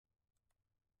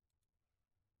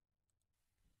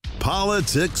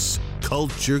Politics,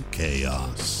 culture,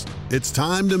 chaos. It's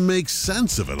time to make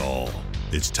sense of it all.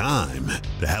 It's time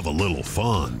to have a little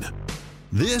fun.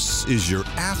 This is your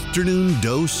afternoon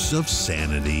dose of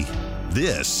sanity.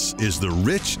 This is the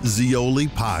Rich Zeoli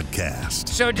Podcast.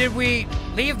 So did we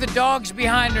leave the dogs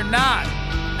behind or not?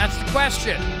 That's the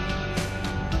question.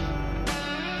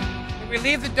 Did we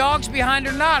leave the dogs behind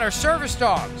or not, our service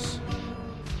dogs?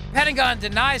 The Pentagon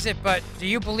denies it, but do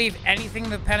you believe anything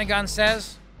the Pentagon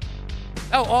says?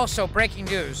 Oh, also, breaking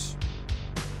news.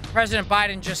 President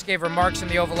Biden just gave remarks in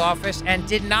the Oval Office and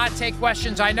did not take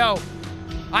questions. I know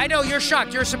you're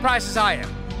shocked. You're as surprised as I am.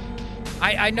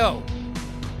 I know.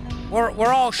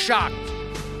 We're all shocked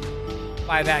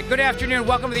by that. Good afternoon.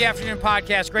 Welcome to the Afternoon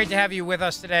Podcast. Great to have you with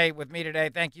us today, with me today.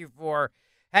 Thank you for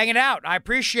hanging out. I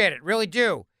appreciate it. Really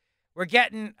do. We're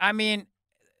getting,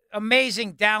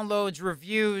 amazing downloads,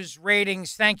 reviews,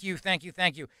 ratings. Thank you.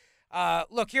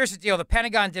 Look, here's the deal. The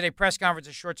Pentagon did a press conference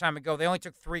a short time ago. They only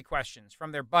took 3 questions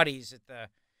from their buddies at the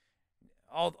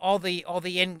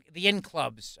in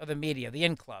clubs of the media, the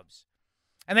in clubs.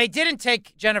 And they didn't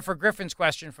take Jennifer Griffin's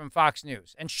question from Fox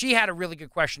News. And she had a really good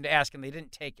question to ask, and they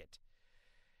didn't take it.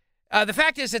 The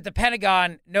fact is that the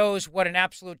Pentagon knows what an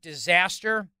absolute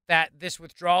disaster that this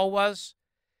withdrawal was.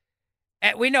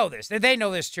 And we know this. They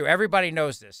know this, too. Everybody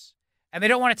knows this. And they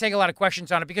don't want to take a lot of questions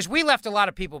on it because we left a lot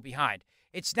of people behind.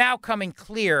 It's now coming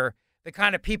clear the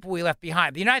kind of people we left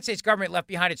behind. The United States government left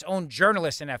behind its own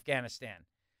journalists in Afghanistan.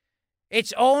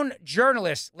 Its own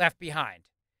journalists left behind.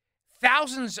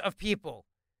 Thousands of people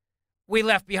we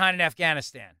left behind in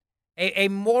Afghanistan. A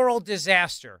moral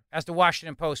disaster, as the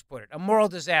Washington Post put it, a moral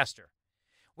disaster.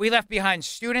 We left behind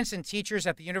students and teachers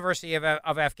at the University of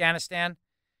Afghanistan,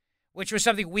 which was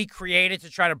something we created to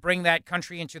try to bring that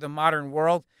country into the modern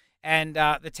world. And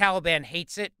the Taliban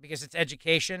hates it because it's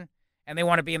education, and they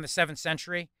want to be in the 7th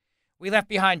century. We left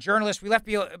behind journalists. We left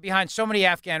behind so many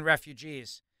Afghan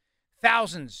refugees.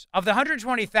 Thousands. Of the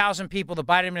 120,000 people the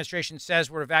Biden administration says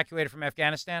were evacuated from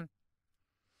Afghanistan,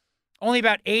 only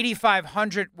about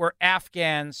 8,500 were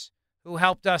Afghans who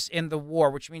helped us in the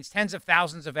war, which means tens of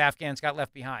thousands of Afghans got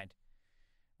left behind,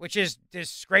 which is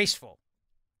disgraceful.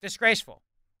 Disgraceful.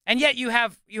 And yet you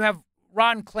have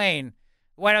Ron Klain,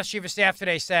 the White House Chief of Staff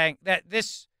today, saying that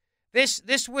this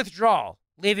withdrawal,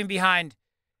 leaving behind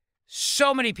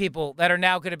so many people that are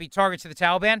now going to be targets of the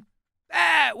Taliban,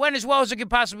 went as well as it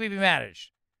could possibly be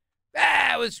managed.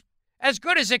 It was as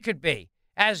good as it could be,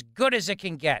 as good as it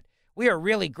can get. We are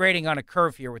really grading on a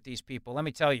curve here with these people, let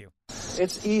me tell you.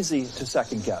 It's easy to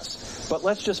second guess, but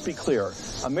let's just be clear.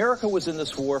 America was in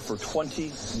this war for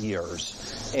 20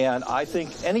 years, and I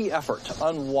think any effort to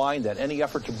unwind that, any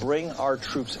effort to bring our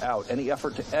troops out, any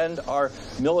effort to end our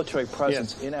military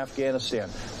presence in Afghanistan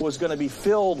was going to be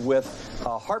filled with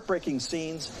heartbreaking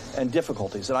scenes and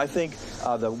difficulties. And I think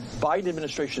the Biden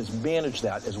administration has managed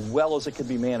that as well as it could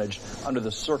be managed under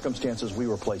the circumstances we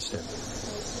were placed in.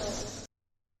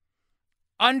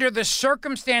 Under the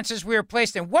circumstances we were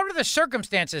placed in. What were the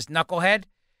circumstances, knucklehead?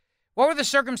 What were the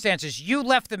circumstances? You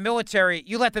let the military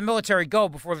go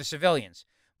before the civilians,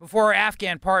 before our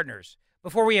Afghan partners,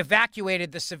 before we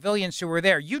evacuated the civilians who were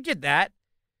there. You did that.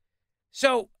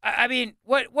 So,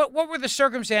 what were the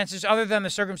circumstances other than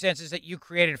the circumstances that you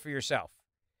created for yourself?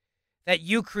 That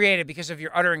you created because of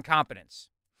your utter incompetence.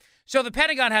 So the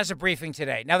Pentagon has a briefing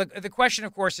today. Now, the question,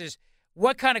 of course, is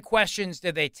what kind of questions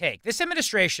did they take? This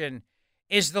administration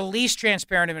is the least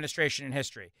transparent administration in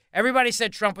history. Everybody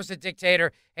said Trump was a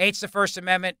dictator, hates the First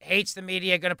Amendment, hates the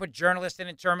media, going to put journalists in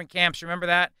internment camps. Remember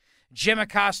that? Jim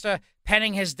Acosta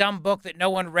penning his dumb book that no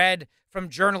one read from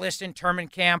journalist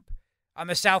internment camp on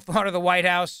the south lawn of the White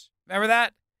House. Remember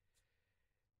that?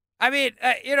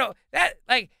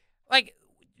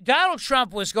 Donald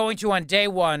Trump was going to, on day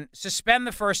one, suspend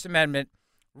the First Amendment,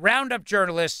 round up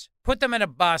journalists, put them in a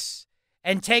bus,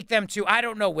 and take them to, I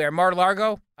don't know where,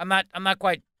 Mar-a-Lago? I'm not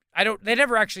quite, they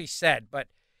never actually said, but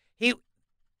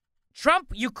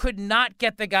Trump, you could not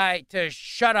get the guy to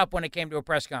shut up when it came to a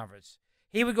press conference.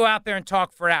 He would go out there and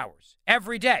talk for hours,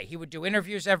 every day. He would do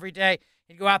interviews every day.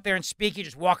 He'd go out there and speak. He'd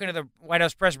just walk into the White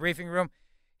House press briefing room.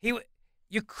 You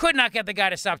could not get the guy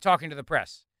to stop talking to the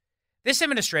press. This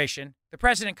administration, the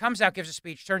president comes out, gives a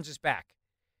speech, turns his back,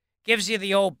 gives you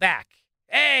the old back.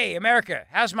 Hey, America,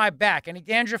 how's my back? Any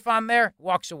dandruff on there?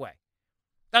 Walks away.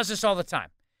 Does this all the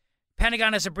time.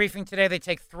 Pentagon has a briefing today. They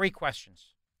take 3 questions.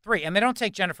 3. And they don't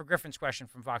take Jennifer Griffin's question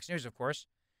from Fox News, of course.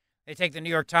 They take the New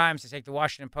York Times. They take the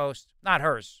Washington Post. Not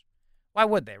hers. Why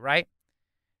would they, right?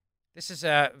 This is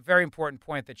a very important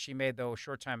point that she made, though, a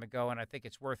short time ago, and I think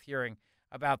it's worth hearing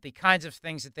about the kinds of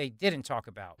things that they didn't talk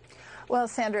about. Well,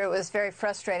 Sandra, it was very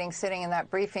frustrating sitting in that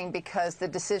briefing because the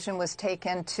decision was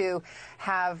taken to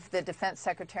have the Defense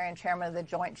Secretary and Chairman of the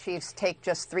Joint Chiefs take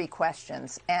just 3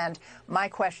 questions. And my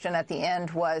question at the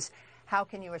end was, how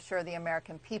can you assure the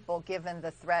American people, given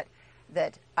the threat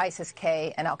that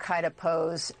ISIS-K and al-Qaeda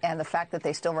pose and the fact that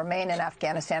they still remain in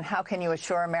Afghanistan, how can you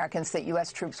assure Americans that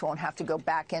U.S. troops won't have to go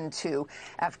back into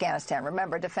Afghanistan?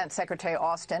 Remember, Defense Secretary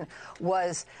Austin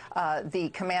was the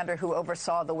commander who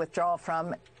oversaw the withdrawal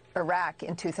from Iraq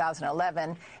in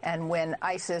 2011, and when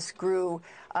ISIS grew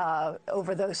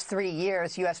over those 3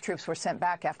 years, U.S. troops were sent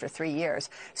back after 3 years.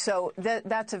 So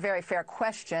that's a very fair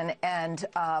question, and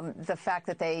the fact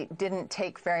that they didn't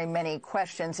take very many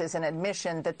questions is an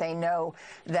admission that they know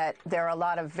that there are a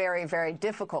lot of very, very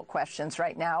difficult questions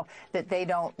right now that they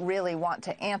don't really want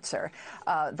to answer.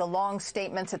 The long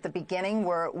statements at the beginning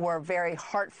were very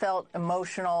heartfelt,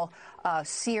 emotional,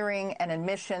 searing, an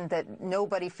admission that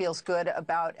nobody feels good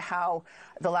about how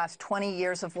the last 20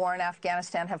 years of war in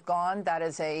Afghanistan have gone. That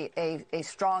is a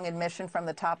strong admission from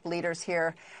the top leaders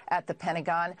here at the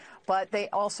Pentagon. But they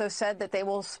also said that they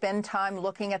will spend time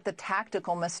looking at the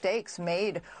tactical mistakes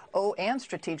made, and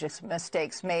strategic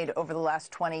mistakes made over the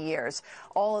last 20 years.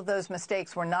 All of those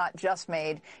mistakes were not just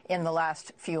made in the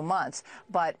last few months,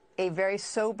 but a very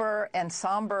sober and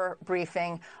somber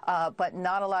briefing, but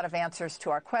not a lot of answers to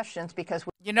our questions because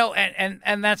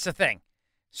and that's the thing.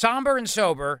 Somber and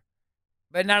sober,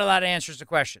 but not a lot of answers to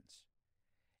questions.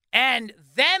 And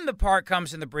then the part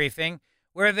comes in the briefing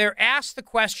where they're asked the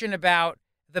question about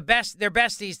their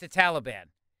besties, the Taliban.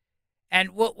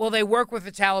 And will they work with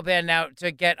the Taliban now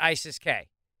to get ISIS-K?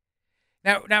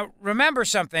 Now remember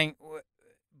something.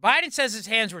 Biden says his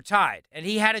hands were tied, and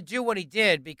he had to do what he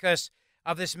did because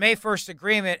of this May 1st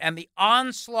agreement and the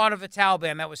onslaught of the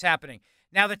Taliban that was happening.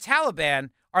 Now, the Taliban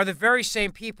are the very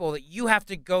same people that you have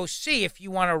to go see if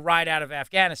you want to ride out of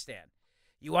Afghanistan.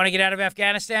 You want to get out of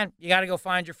Afghanistan? You got to go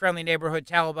find your friendly neighborhood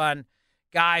Taliban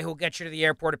guy who'll get you to the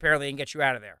airport, apparently, and get you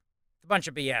out of there. It's a bunch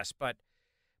of BS, but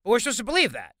we're supposed to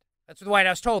believe that. That's what the White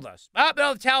House told us. Oh,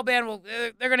 no, the Taliban,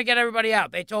 they're going to get everybody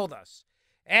out. They told us.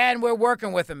 And we're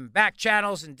working with them, back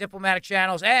channels and diplomatic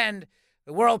channels, and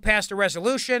the world passed a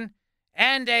resolution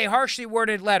and a harshly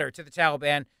worded letter to the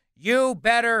Taliban. You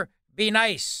better be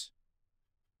nice.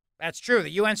 That's true.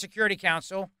 The UN Security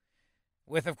Council,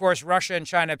 with, of course, Russia and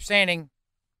China abstaining,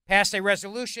 passed a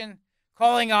resolution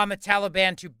calling on the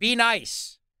Taliban to be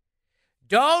nice.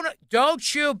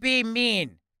 Don't you be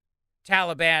mean,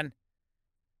 Taliban.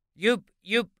 You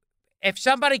if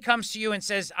somebody comes to you and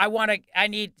says, I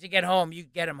need to get home, you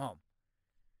get him home.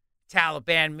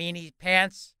 Taliban meanie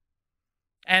pants.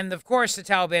 And of course the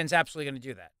Taliban's absolutely going to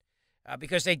do that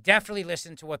because they definitely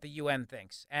listen to what the UN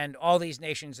thinks and all these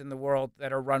nations in the world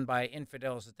that are run by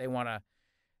infidels that they want to,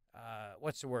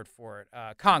 what's the word for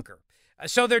it, conquer.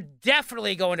 So they're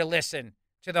definitely going to listen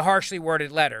to the harshly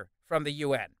worded letter from the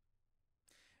UN.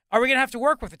 Are we going to have to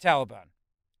work with the Taliban?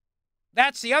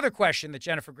 That's the other question that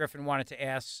Jennifer Griffin wanted to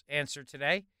answer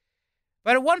today.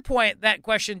 But at one point, that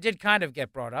question did kind of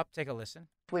get brought up. Take a listen.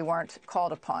 We weren't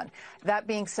called upon. That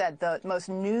being said, the most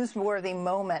newsworthy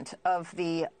moment of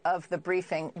the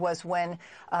briefing was when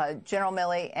General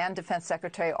Milley and Defense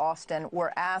Secretary Austin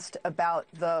were asked about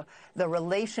the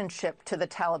relationship to the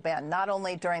Taliban, not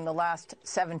only during the last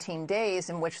 17 days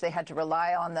in which they had to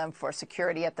rely on them for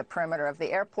security at the perimeter of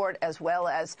the airport, as well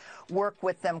as work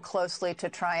with them closely to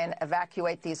try and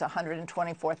evacuate these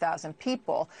 124,000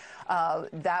 people.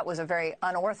 That was a very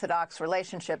unorthodox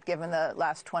relationship given the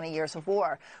last 20 years of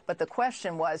war. But the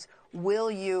question was,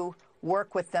 will you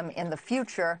work with them in the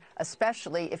future,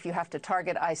 especially if you have to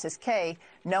target ISIS-K,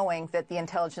 knowing that the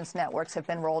intelligence networks have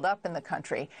been rolled up in the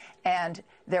country? And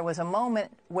there was a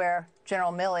moment where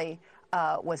General Milley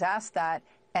was asked that,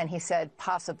 and he said,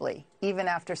 possibly, even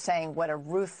after saying what a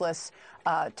ruthless,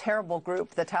 terrible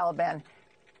group the Taliban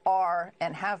are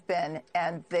and have been,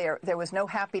 and there was no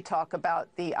happy talk about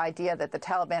the idea that the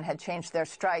Taliban had changed their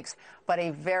strikes, but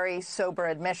a very sober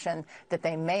admission that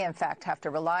they may, in fact, have to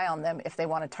rely on them if they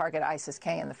want to target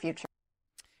ISIS-K in the future.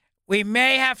 We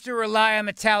may have to rely on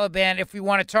the Taliban if we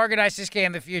want to target ISIS-K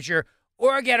in the future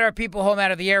or get our people home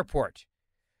out of the airport.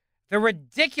 The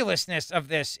ridiculousness of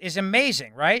this is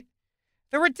amazing, right?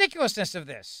 The ridiculousness of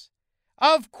this.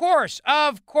 Of course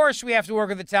we have to work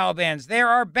with the Taliban. They're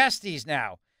our besties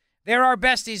now. They're our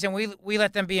besties, and we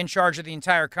let them be in charge of the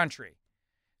entire country.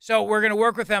 So we're going to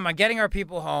work with them on getting our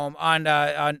people home,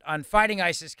 on fighting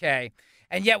ISIS-K,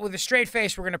 and yet with a straight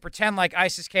face, we're going to pretend like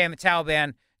ISIS-K and the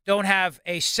Taliban don't have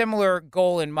a similar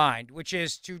goal in mind, which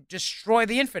is to destroy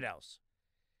the infidels.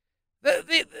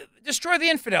 Destroy the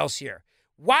infidels here.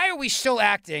 Why are we still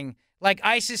acting like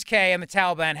ISIS-K and the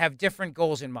Taliban have different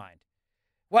goals in mind?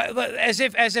 As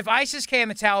if ISIS-K and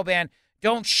the Taliban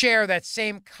don't share that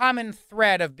same common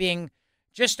thread of being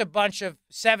just a bunch of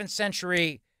 7th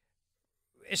century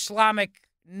Islamic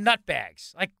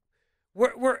nutbags. Like,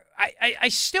 I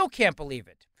still can't believe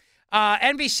it.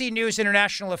 NBC News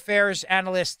international affairs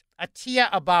analyst Atiya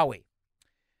Abawi.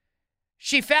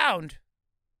 She found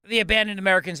the abandoned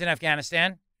Americans in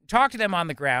Afghanistan, talked to them on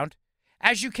the ground.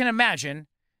 As you can imagine,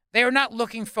 they are not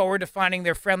looking forward to finding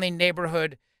their friendly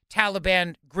neighborhood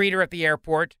Taliban greeter at the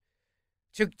airport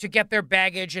to get their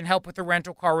baggage and help with the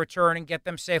rental car return and get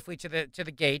them safely to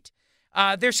the gate.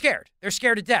 They're scared. They're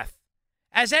scared to death,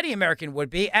 as any American would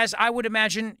be, as I would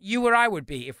imagine you or I would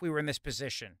be if we were in this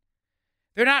position.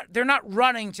 They're not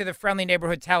running to the friendly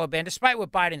neighborhood Taliban, despite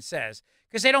what Biden says,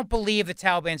 because they don't believe the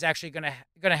Taliban's actually going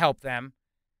to help them.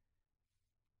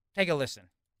 Take a listen.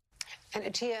 And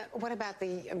Atiya, what about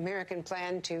the American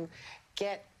plan to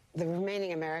get the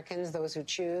remaining Americans, those who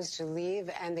choose to leave,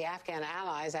 and the Afghan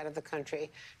allies out of the country,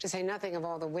 to say nothing of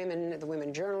all the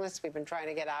women journalists we've been trying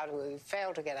to get out who have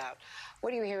failed to get out?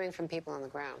 What are you hearing from people on the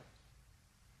ground?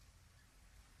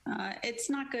 It's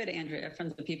not good, Andrea, from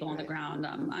the people on the ground.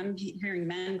 I'm hearing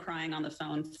men crying on the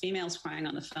phone, females crying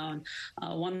on the phone.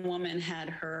 One woman had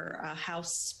her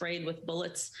house sprayed with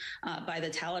bullets by the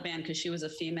Taliban because she was a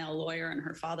female lawyer and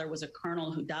her father was a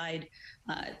colonel who died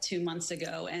 2 months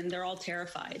ago, and they're all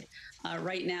terrified.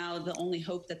 Right now, the only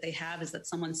hope that they have is that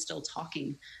someone's still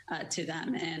talking to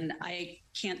them. And I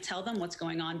can't tell them what's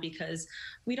going on because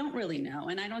we don't really know.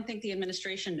 And I don't think the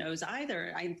administration knows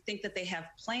either. I think that they have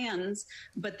plans,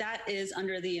 but that is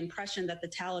under the impression that the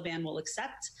Taliban will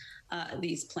accept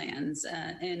these plans.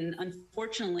 And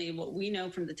unfortunately, what we know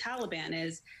from the Taliban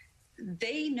is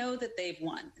they know that they've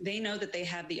won. They know that they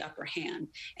have the upper hand.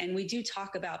 And we do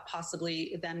talk about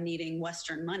possibly them needing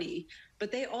Western money,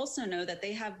 but they also know that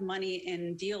they have money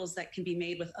in deals that can be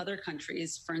made with other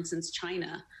countries, for instance,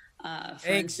 China, for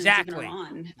instance, even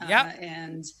Iran,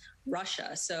 and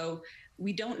Russia. So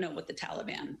we don't know what the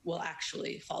Taliban will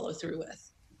actually follow through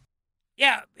with.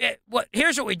 Yeah.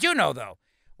 Here's what we do know, though.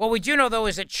 What we do know, though,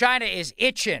 is that China is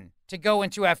itching to go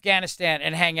into Afghanistan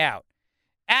and hang out.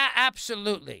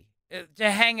 Absolutely.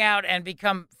 To hang out and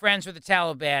become friends with the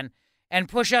Taliban and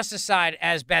push us aside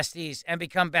as besties and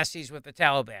become besties with the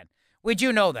Taliban. We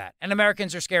do know that. And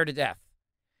Americans are scared to death.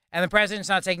 And the president's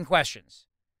not taking questions.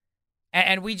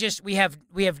 And we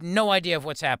have no idea of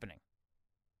what's happening.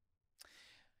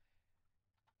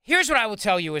 Here's what I will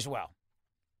tell you as well.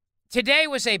 Today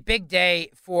was a big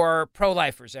day for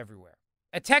pro-lifers everywhere.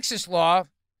 A Texas law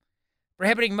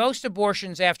prohibiting most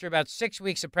abortions after about 6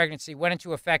 weeks of pregnancy went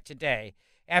into effect today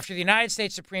after the United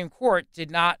States Supreme Court did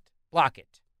not block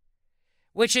it,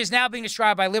 which is now being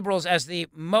described by liberals as the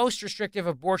most restrictive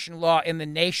abortion law in the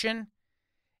nation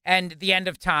and the end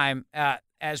of time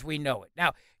as we know it.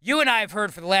 Now, you and I have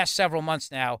heard for the last several months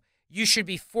now, you should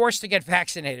be forced to get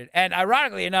vaccinated. And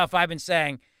ironically enough, I've been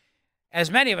saying,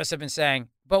 as many of us have been saying,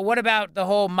 but what about the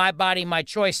whole my body, my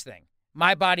choice thing?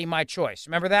 My body, my choice.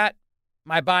 Remember that?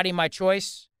 My body, my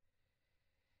choice.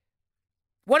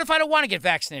 What if I don't want to get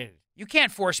vaccinated? You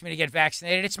can't force me to get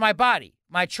vaccinated. It's my body,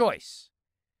 my choice.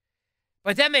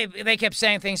 But then they kept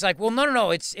saying things like, well,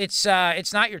 no, it's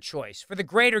not your choice. For the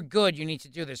greater good, you need to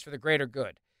do this for the greater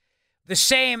good. The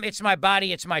same it's my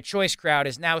body, it's my choice crowd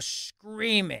is now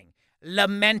screaming,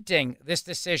 lamenting this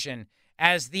decision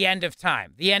as the end of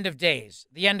time, the end of days,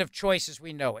 the end of choice as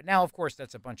we know it. Now, of course,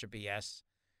 that's a bunch of BS.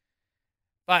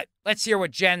 But let's hear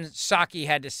what Jen Psaki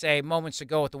had to say moments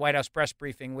ago at the White House press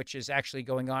briefing, which is actually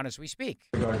going on as we speak.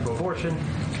 Regarding abortion,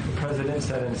 the president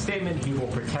said in a statement he will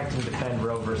protect and defend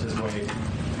Roe versus Wade.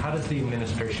 How does the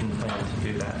administration plan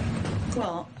to do that?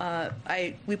 Well,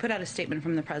 we put out a statement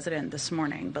from the president this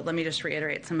morning, but let me just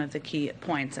reiterate some of the key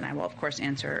points, and I will, of course,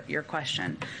 answer your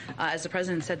question. As the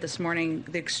president said this morning,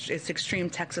 its extreme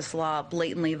Texas law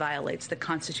blatantly violates the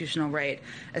constitutional right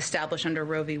established under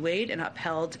Roe v. Wade and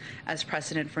upheld as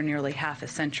precedent for nearly half a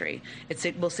century.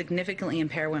 It will significantly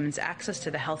impair women's access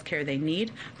to the health care they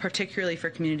need, particularly for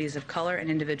communities of color and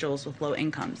individuals with low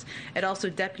incomes. It also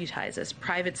deputizes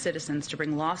private citizens to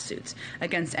bring lawsuits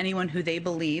against anyone who they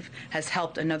believe has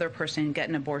helped another person get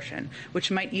an abortion,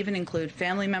 which might even include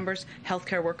family members,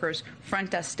 healthcare workers, front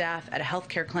desk staff at a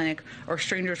healthcare clinic, or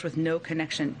strangers with no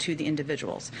connection to the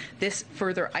individuals. This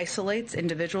further isolates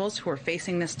individuals who are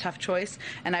facing this tough choice.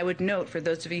 And I would note, for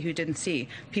those of you who didn't see,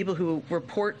 people who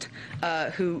report,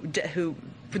 who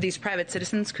for these private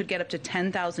citizens could get up to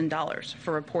 $10,000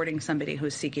 for reporting somebody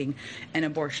who's seeking an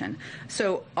abortion.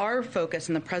 So our focus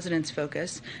and the president's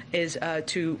focus is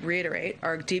to reiterate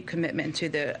our deep commitment to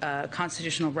the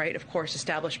constitutional right, of course,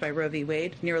 established by Roe v.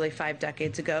 Wade nearly 5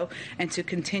 decades ago, and to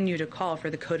continue to call for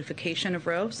the codification of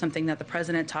Roe, something that the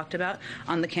president talked about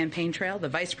on the campaign trail, the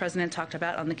vice president talked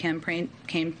about on the campaign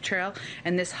trail,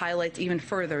 and this highlights even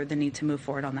further the need to move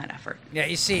forward on that effort. Yeah,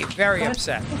 you see, very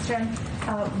upset.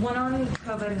 One on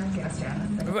COVID in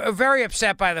Afghanistan. Very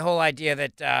upset by the whole idea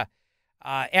that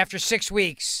after 6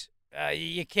 weeks,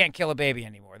 you can't kill a baby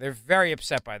anymore. They're very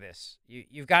upset by this.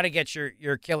 You've got to get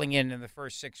your killing in the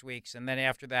first 6 weeks, and then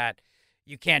after that,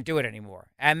 you can't do it anymore.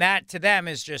 And that to them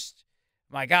is just,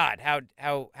 my God,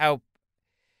 how.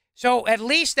 So at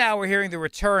least now we're hearing the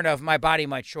return of my body,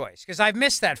 my choice, because I've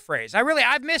missed that phrase.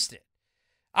 I've missed it.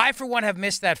 I, for one, have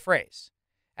missed that phrase.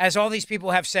 As all these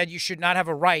people have said, you should not have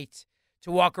a right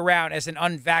to walk around as an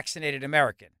unvaccinated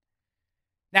American.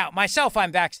 Now, myself,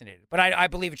 I'm vaccinated, but I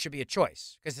believe it should be a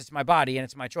choice because it's my body and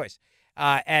it's my choice.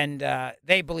 And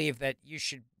they believe that you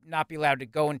should not be allowed to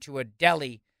go into a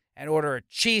deli and order a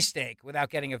cheesesteak without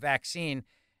getting a vaccine,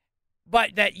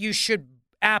 but that you should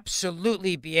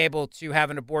absolutely be able to have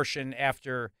an abortion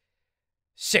after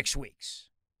 6 weeks.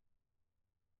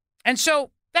 And so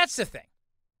that's the thing,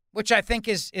 which I think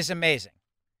is amazing.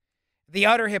 The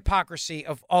utter hypocrisy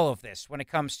of all of this when it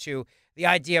comes to the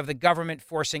idea of the government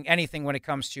forcing anything when it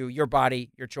comes to your body,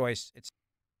 your choice.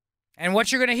 And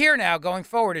what you're going to hear now going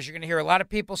forward is you're going to hear a lot of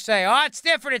people say, oh, it's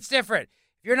different, it's different.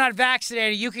 If you're not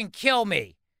vaccinated, you can kill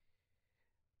me.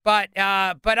 But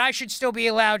I should still be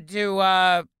allowed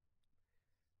to,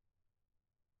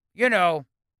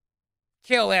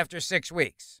 kill after 6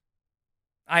 weeks.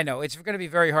 I know, it's going to be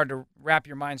very hard to wrap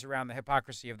your minds around the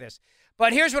hypocrisy of this.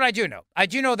 But here's what I do know. I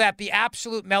do know that the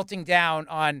absolute melting down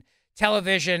on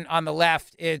television on the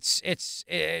left, it's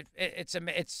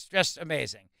just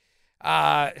amazing.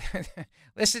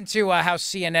 Listen to how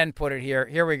CNN put it here.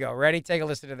 Here we go. Ready? Take a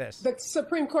listen to this. The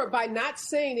Supreme Court, by not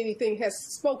saying anything, has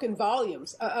spoken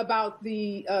volumes about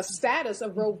the status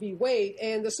of Roe v. Wade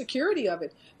and the security of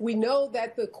it. We know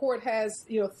that the court has,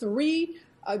 3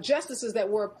 justices that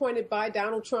were appointed by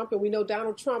Donald Trump, and we know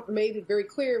Donald Trump made it very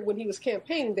clear when he was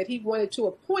campaigning that he wanted to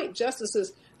appoint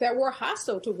justices that were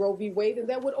hostile to Roe v. Wade and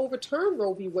that would overturn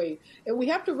Roe v. Wade. And we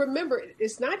have to remember,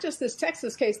 it's not just this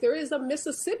Texas case. There is a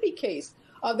Mississippi case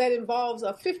that involves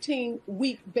a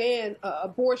 15-week ban,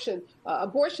 abortion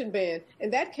ban.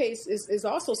 And that case is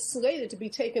also slated to be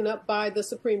taken up by the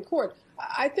Supreme Court.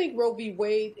 I think Roe v.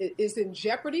 Wade is in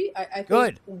jeopardy. I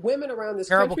think women around this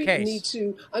country need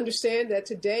to understand that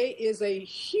today is a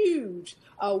huge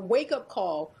wake-up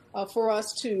call for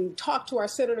us to talk to our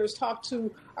senators, talk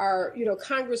to our,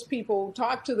 Congress people,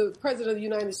 talk to the President of the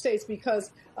United States, because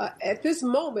at this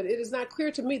moment, it is not clear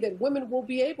to me that women will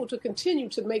be able to continue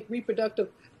to make reproductive,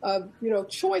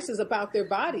 choices about their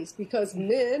bodies, because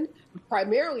men,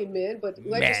 primarily men, but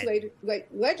legislators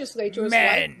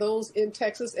like those in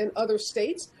Texas and other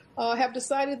states have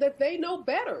decided that they know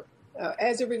better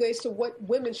as it relates to what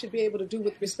women should be able to do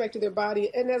with respect to their body.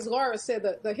 And as Laura said,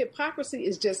 the hypocrisy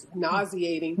is just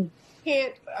nauseating.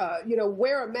 Can't,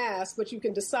 wear a mask, but you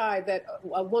can decide that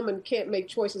a woman can't make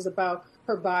choices about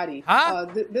her body.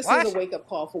 This is a wake-up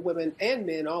call for women and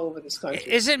men all over this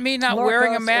country. Isn't me not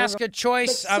wearing a mask a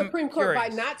choice? The Supreme Court, by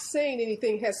not saying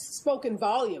anything, has spoken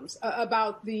volumes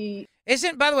about the...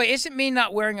 By the way, isn't me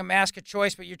not wearing a mask a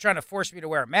choice, but you're trying to force me to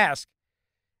wear a mask?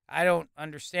 I don't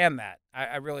understand that.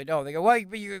 I really don't. They go, well,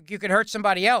 but you could hurt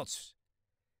somebody else.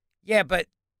 Yeah, but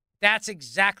that's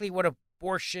exactly what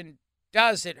abortion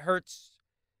does. It hurts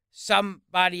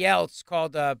somebody else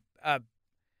called a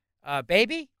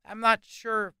baby? I'm not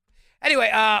sure. Anyway,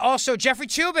 also Jeffrey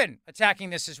Toobin attacking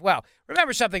this as well.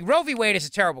 Remember something, Roe v. Wade is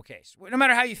a terrible case, no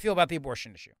matter how you feel about the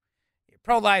abortion issue. You're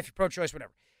pro-life, you're pro-choice,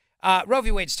 whatever. Roe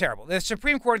v. Wade's terrible. The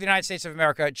Supreme Court of the United States of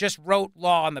America just wrote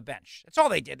law on the bench. That's all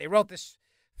they did. They wrote this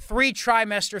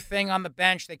 3-trimester thing on the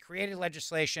bench. They created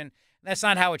legislation. That's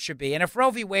not how it should be. And if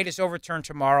Roe v. Wade is overturned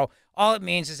tomorrow, all it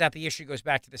means is that the issue goes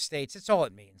back to the states. That's all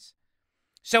it means.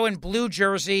 So in blue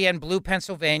Jersey and blue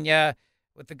Pennsylvania,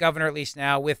 with the governor at least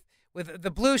now, with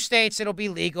the blue states, it'll be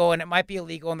legal, and it might be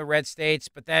illegal in the red states,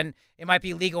 but then it might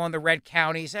be legal in the red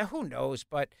counties. Who knows?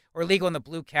 Or legal in the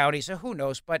blue counties. Who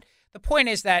knows? But the point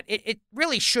is that it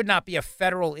really should not be a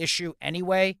federal issue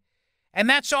anyway. And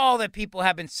that's all that people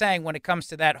have been saying when it comes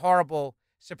to that horrible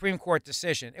Supreme Court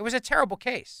decision. It was a terrible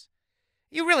case.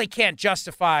 You really can't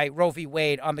justify Roe v.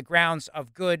 Wade on the grounds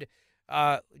of good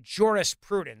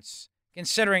jurisprudence,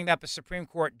 considering that the Supreme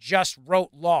Court just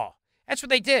wrote law. That's what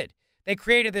they did. They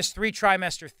created this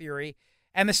 3-trimester theory,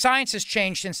 And the science has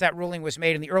changed since that ruling was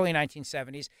made in the early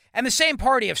 1970s. And the same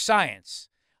party of science,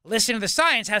 listening to the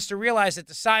science, has to realize that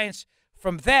the science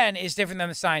from then is different than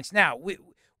the science now.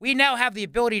 We now have the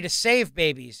ability to save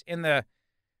babies in the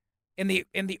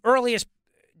earliest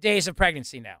days of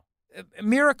pregnancy now.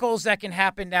 Miracles that can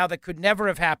happen now that could never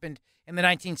have happened in the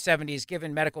 1970s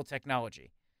given medical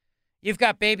technology. You've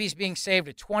got babies being saved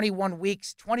at 21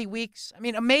 weeks, 20 weeks. I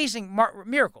mean, amazing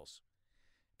miracles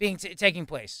taking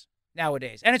place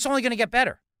nowadays. And it's only going to get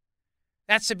better.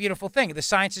 That's the beautiful thing. The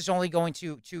science is only going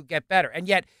to get better. And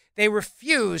yet they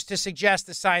refuse to suggest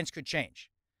the science could change.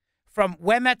 From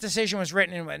when that decision was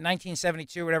written in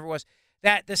 1972, whatever it was,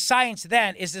 that the science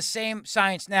then is the same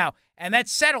science now. And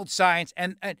that's settled science.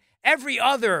 And every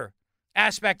other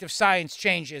aspect of science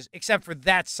changes except for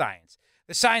that science.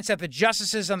 The science that the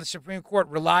justices on the Supreme Court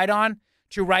relied on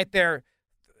to write their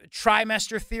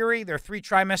trimester theory, their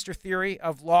 3-trimester theory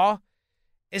of law,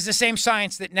 is the same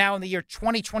science that now in the year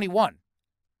 2021.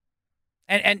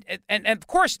 And of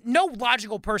course, no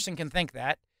logical person can think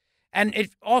that. And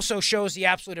it also shows the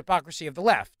absolute hypocrisy of the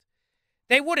left.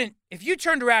 They wouldn't, if you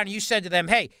turned around and you said to them,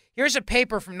 hey, here's a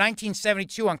paper from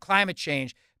 1972 on climate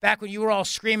change, back when you were all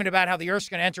screaming about how the Earth's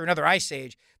going to enter another ice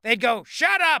age, they'd go,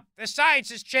 shut up, the science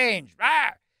has changed.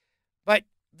 Ah! But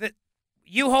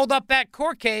you hold up that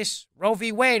court case, Roe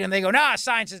v. Wade, and they go, nah,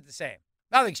 science is the same.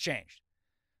 Nothing's changed.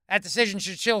 That decision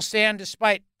should still stand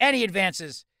despite any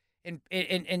advances in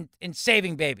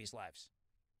saving babies' lives.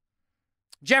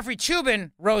 Jeffrey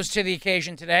Toobin rose to the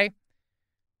occasion today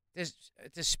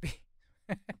to speak.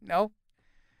 No.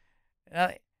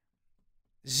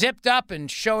 Zipped up and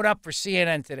showed up for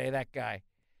CNN today, that guy.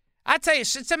 I tell you,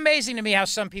 it's amazing to me how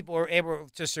some people are able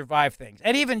to survive things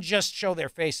and even just show their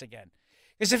face again.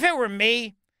 Because if it were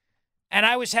me and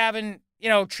I was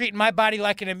treating my body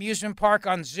like an amusement park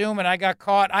on Zoom and I got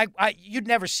caught, you'd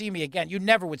never see me again. You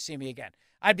never would see me again.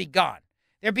 I'd be gone.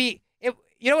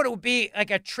 You know what it would be? Like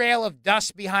a trail of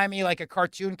dust behind me, like a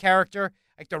cartoon character,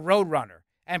 like the Roadrunner.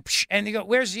 And you go,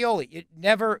 where's Zioli?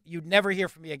 You'd never hear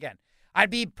from me again. I'd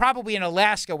be probably in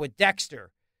Alaska with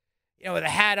Dexter, with a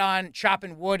hat on,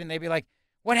 chopping wood, and they'd be like,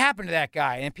 what happened to that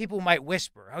guy? And people might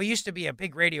whisper, he used to be a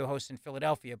big radio host in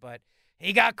Philadelphia, but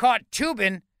he got caught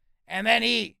tubing, and then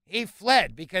he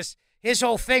fled because his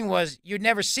whole thing was you'd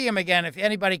never see him again if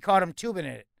anybody caught him tubing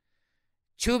it.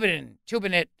 Tubing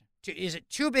it. Is it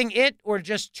tubing it or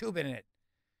just tubing it?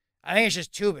 I think it's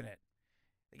just tubing it.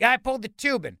 The guy pulled the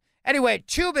tubing. Anyway,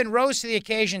 Toobin rose to the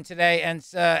occasion today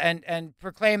and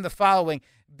proclaimed the following.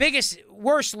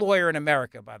 Worst lawyer in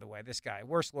America, by the way, this guy.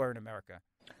 Worst lawyer in America.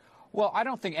 Well, I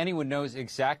don't think anyone knows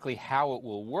exactly how it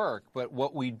will work, but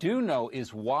what we do know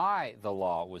is why the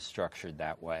law was structured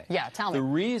that way. Yeah, tell me.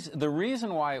 The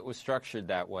reason why it was structured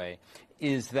that way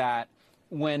is that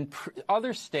when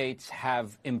other states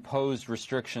have imposed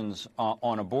restrictions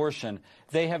on abortion,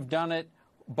 they have done it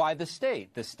by the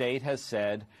state. The state has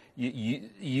said,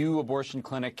 you abortion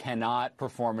clinic cannot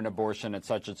perform an abortion at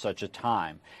such and such a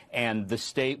time. And the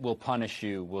state will punish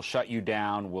you, will shut you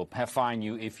down, will fine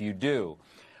you if you do.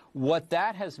 What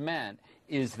that has meant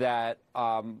is that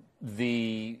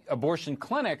the abortion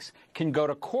clinics can go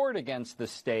to court against the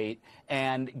state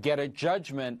and get a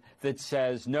judgment that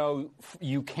says, no,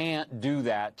 you can't do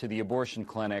that to the abortion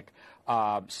clinic,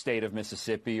 state of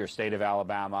Mississippi or state of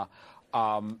Alabama.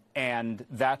 And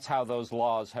that's how those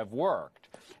laws have worked.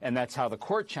 And that's how the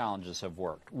court challenges have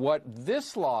worked. What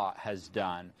this law has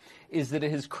done is that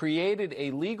it has created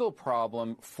a legal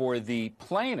problem for the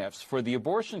plaintiffs, for the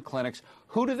abortion clinics.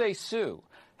 Who do they sue?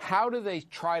 How do they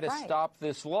try to stop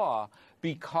this law?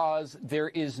 Because there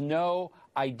is no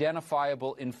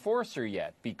identifiable enforcer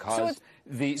yet, because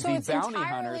the bounty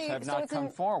hunters have not come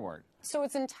forward. So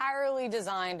it's entirely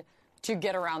designed to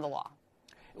get around the law.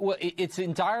 Well, it's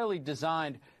entirely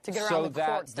designed so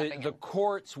that the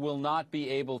courts will not be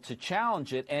able to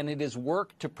challenge it, and it has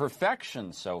worked to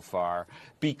perfection so far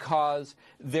because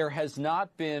there has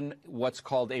not been what's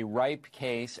called a ripe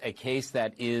case, a case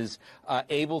that is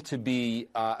able to be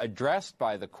addressed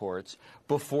by the courts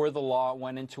before the law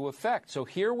went into effect. So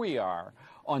here we are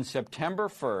on September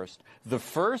 1st, the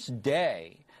first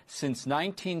day since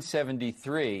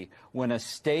 1973, when a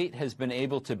state has been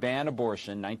able to ban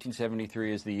abortion.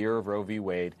 1973 is the year of Roe v.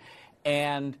 Wade,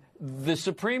 and the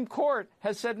Supreme Court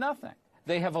has said nothing.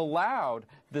 They have allowed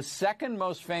the second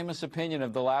most famous opinion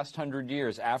of the last 100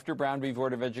 years, after Brown v.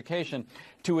 Board of Education,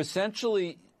 to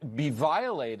essentially be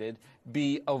violated,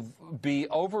 be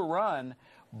overrun,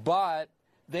 but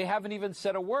they haven't even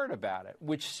said a word about it,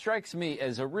 which strikes me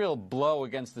as a real blow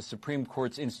against the Supreme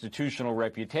Court's institutional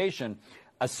reputation,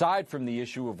 aside from the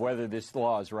issue of whether this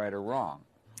law is right or wrong.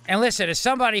 And listen, as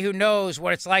somebody who knows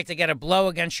what it's like to get a blow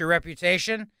against your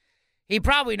reputation, he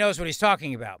probably knows what he's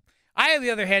talking about. I, on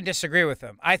the other hand, disagree with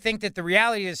him. I think that the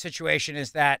reality of the situation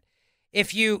is that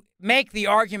if you make the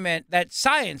argument that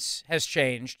science has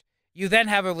changed, you then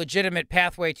have a legitimate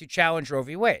pathway to challenge Roe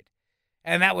v. Wade.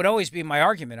 And that would always be my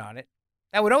argument on it.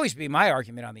 That would always be my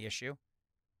argument on the issue.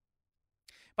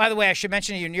 By the way, I should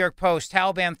mention to you, New York Post,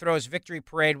 Taliban throws victory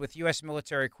parade with U.S.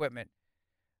 military equipment.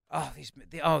 Oh,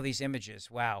 these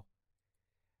images. Wow.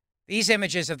 These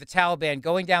images of the Taliban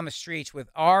going down the streets with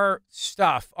our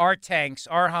stuff, our tanks,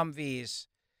 our Humvees,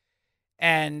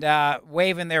 and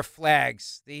waving their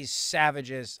flags. These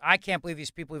savages. I can't believe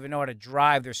these people even know how to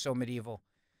drive. They're so medieval,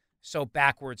 so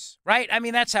backwards, right? I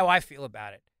mean, that's how I feel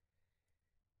about it.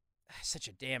 Such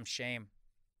a damn shame.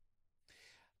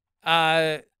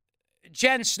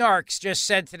 Jen Snarks just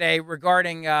said today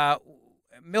regarding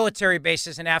military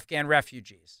bases and Afghan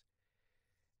refugees.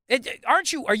 Are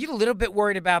you a little bit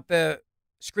worried about the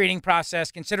screening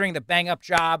process, considering the bang-up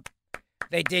job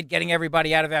they did getting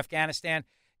everybody out of Afghanistan?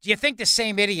 Do you think the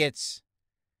same idiots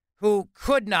who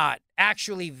could not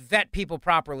actually vet people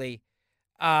properly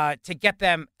to get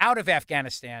them out of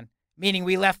Afghanistan, meaning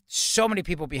we left so many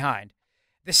people behind,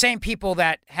 the same people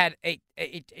that had a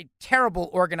terrible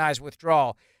organized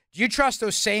withdrawal, do you trust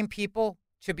those same people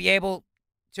to be able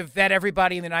to vet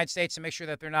everybody in the United States and make sure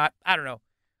that they're not, I don't know,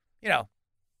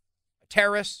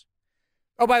 terrorists?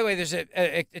 Oh, by the way, there's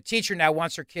a teacher now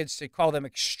wants her kids to call them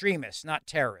extremists, not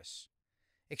terrorists.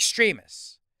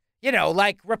 Extremists.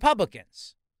 Like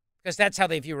Republicans, because that's how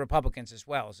they view Republicans as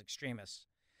well, as extremists.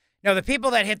 No, the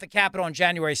people that hit the Capitol on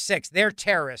January 6th, they're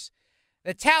terrorists.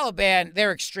 The Taliban,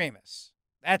 they're extremists.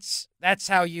 That's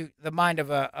how the mind of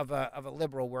a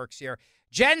liberal works here.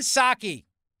 Jen Psaki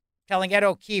telling Ed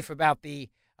O'Keefe about the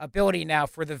ability now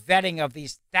for the vetting of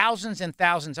these thousands and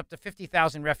thousands, up to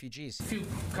 50,000 refugees. A few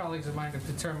colleagues of mine have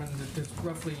determined that there's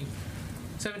roughly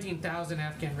 17,000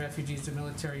 Afghan refugees to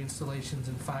military installations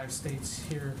in 5 states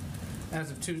here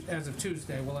as of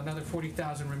Tuesday, while another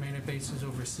 40,000 remain at bases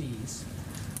overseas.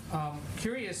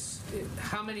 Curious,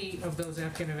 how many of those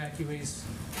Afghan evacuees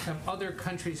have other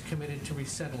countries committed to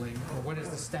resettling, or what is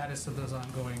the status of those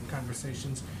ongoing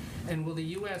conversations? And will the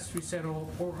U.S.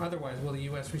 resettle, or otherwise, will the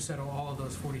U.S. resettle all of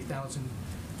those 40,000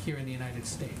 here in the United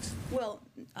States? Well,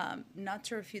 not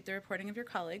to refute the reporting of your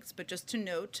colleagues, but just to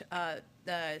note,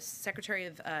 the Secretary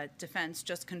of Defense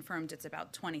just confirmed it's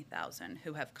about 20,000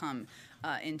 who have come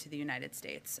into the United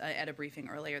States at a briefing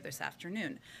earlier this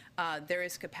afternoon. There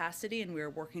is capacity, and we're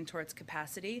working towards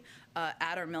capacity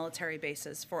at our military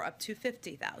bases for up to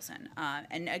 50,000.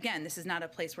 And again, this is not a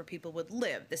place where people would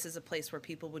live. This is a place where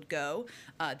people would go.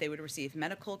 They would receive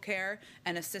medical care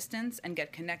and assistance and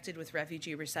get connected with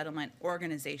refugee resettlement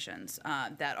organizations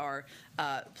that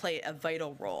play a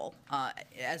vital role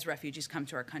as refugees come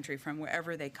to our country from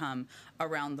wherever they come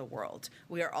around the world.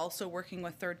 We are also working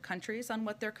with third countries on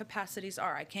what their capacities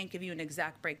are. I can't give you an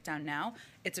exact breakdown now.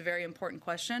 It's a very important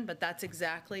question, but that's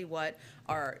exactly what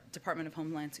our Department of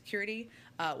Homeland Security,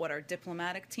 what our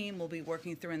diplomatic team will be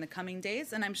working through in the coming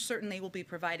days, and I'm certain they will be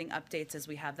providing updates as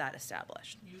we have that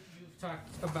established. You've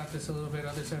talked about this a little bit,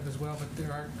 others have as well, but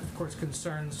there are, of course,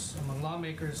 concerns among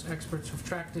lawmakers, experts who've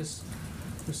tracked this,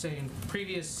 who say in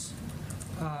previous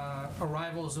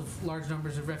arrivals of large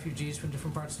numbers of refugees from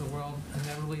different parts of the world,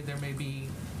 inevitably there may be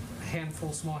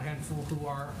a small handful who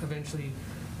are eventually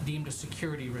deemed a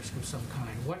security risk of some kind.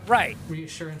 What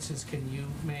reassurances can you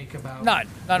make about none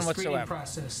the screening whatsoever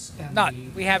process? And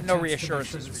none. We have no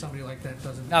reassurances. That somebody like that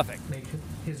doesn't make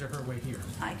his or her way here.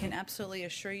 I can absolutely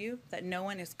assure you that no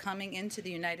one is coming into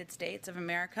the United States of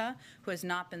America who has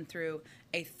not been through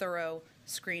a thorough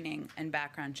screening and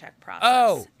background check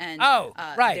process.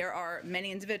 There are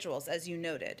many individuals, as you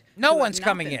noted, no who one's have not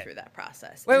coming been in through that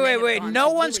process. Wait. No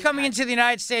one's coming into the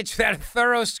United States without a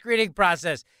thorough screening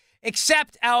process,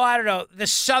 except, I don't know, the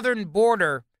southern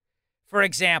border, for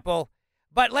example.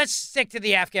 But let's stick to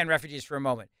the Afghan refugees for a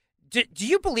moment. Do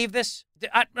you believe this?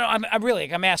 I'm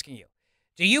asking you.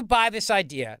 Do you buy this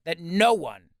idea that no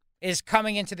one is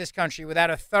coming into this country without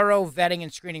a thorough vetting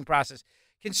and screening process,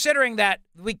 considering that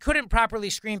we couldn't properly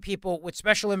screen people with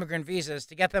special immigrant visas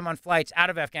to get them on flights out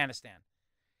of Afghanistan?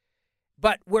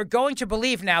 But we're going to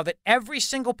believe now that every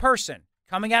single person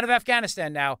coming out of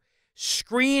Afghanistan now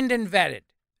screened and vetted.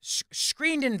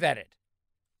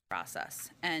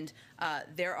 Process. And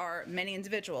there are many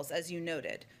individuals, as you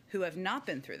noted, who have not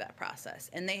been through that process,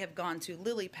 and they have gone to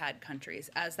lily pad countries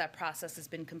as that process has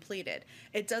been completed.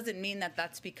 It doesn't mean that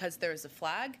that's because there's a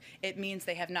flag. It means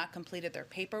they have not completed their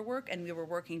paperwork, and we were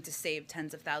working to save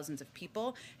tens of thousands of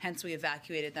people. Hence, we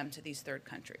evacuated them to these third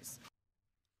countries.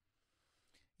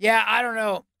 Yeah, I don't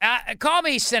know. Call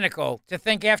me cynical to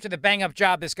think after the bang-up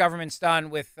job this government's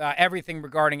done with everything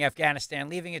regarding Afghanistan,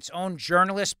 leaving its own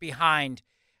journalists behind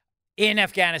in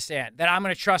Afghanistan, that I'm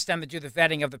going to trust them to do the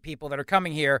vetting of the people that are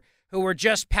coming here who were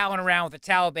just palling around with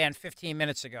the Taliban 15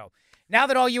 minutes ago. Now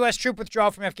that all U.S. troop withdrawal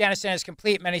from Afghanistan is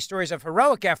complete, many stories of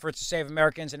heroic efforts to save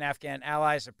Americans and Afghan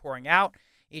allies are pouring out,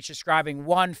 each describing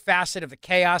one facet of the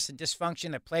chaos and dysfunction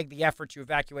that plagued the effort to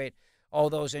evacuate all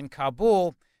those in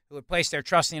Kabul who had placed their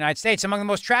trust in the United States. Among the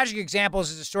most tragic examples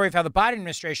is the story of how the Biden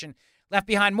administration left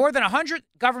behind more than 100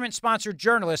 government-sponsored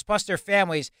journalists plus their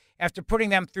families after putting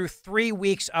them through 3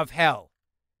 weeks of hell.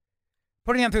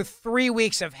 Putting them through 3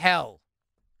 weeks of hell.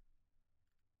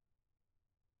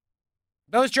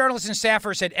 Those journalists and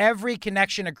staffers had every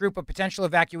connection a group of potential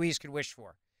evacuees could wish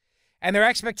for, and their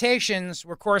expectations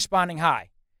were corresponding high.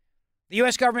 The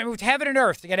U.S. government moved heaven and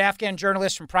earth to get Afghan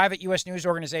journalists from private U.S. news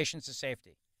organizations to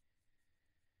safety.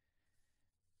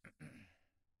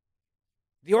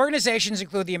 The organizations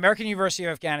include the American University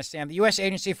of Afghanistan, the U.S.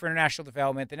 Agency for International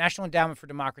Development, the National Endowment for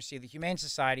Democracy, the Humane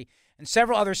Society, and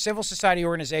several other civil society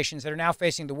organizations that are now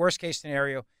facing the worst-case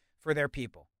scenario for their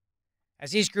people,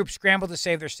 as these groups scramble to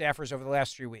save their staffers over the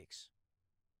last 3 weeks.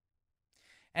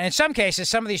 And in some cases,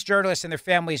 some of these journalists and their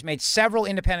families made several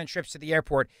independent trips to the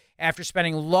airport after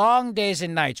spending long days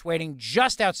and nights waiting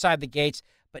just outside the gates,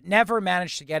 but never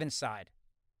managed to get inside.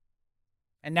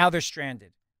 And now they're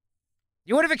stranded.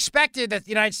 You would have expected that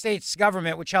the United States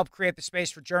government, which helped create the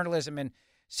space for journalism and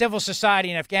civil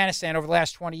society in Afghanistan over the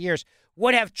last 20 years,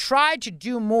 would have tried to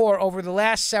do more over the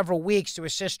last several weeks to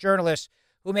assist journalists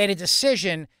who made a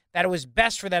decision that it was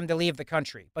best for them to leave the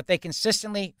country. But they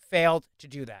consistently failed to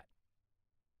do that.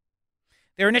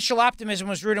 Their initial optimism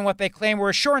was rooted in what they claimed were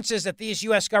assurances that these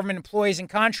U.S. government employees and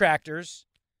contractors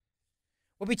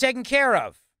will be taken care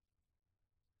of.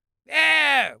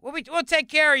 Yeah, we'll take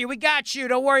care of you. We got you.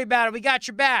 Don't worry about it. We got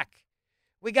your back.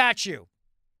 We got you.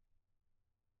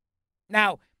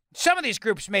 Now, some of these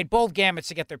groups made bold gamuts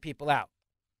to get their people out.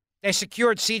 They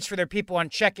secured seats for their people on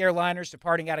Czech airliners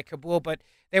departing out of Kabul, but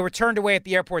they were turned away at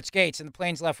the airport's gates and the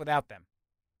planes left without them.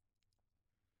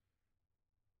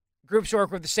 Groups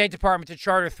work with the State Department to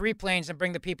charter 3 planes and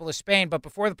bring the people to Spain, but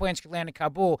before the planes could land in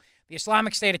Kabul, the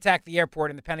Islamic State attacked the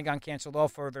airport and the Pentagon canceled all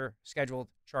further scheduled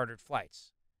chartered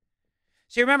flights.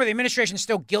 So you remember the administration is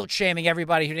still guilt-shaming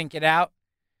everybody who didn't get out,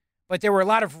 but there were a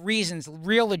lot of reasons,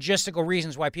 real logistical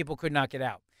reasons why people could not get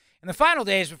out. In the final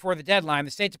days before the deadline,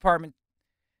 the State Department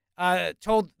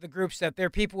told the groups that their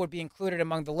people would be included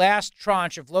among the last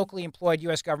tranche of locally employed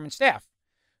U.S. government staff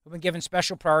who had been given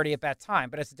special priority at that time.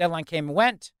 But as the deadline came and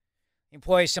went, the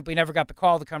employees simply never got the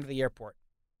call to come to the airport.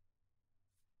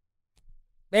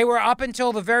 They were up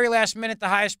until the very last minute the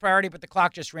highest priority, but the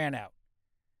clock just ran out.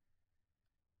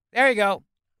 There you go.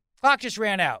 Clock just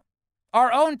ran out.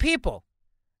 Our own people.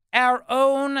 Our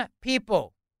own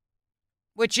people.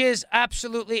 Which is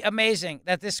absolutely amazing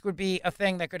that this would be a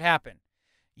thing that could happen.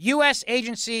 U.S.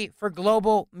 Agency for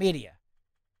Global Media,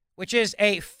 which is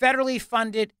a federally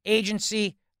funded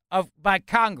agency by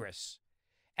Congress,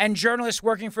 and journalists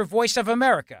working for Voice of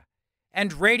America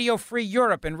and Radio Free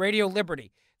Europe and Radio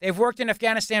Liberty. They've worked in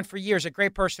Afghanistan for years at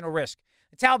great personal risk.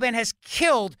 The Taliban has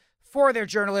killed 4 of their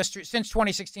journalists since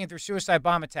 2016 through suicide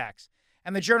bomb attacks,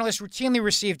 and the journalists routinely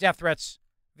receive death threats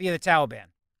via the Taliban.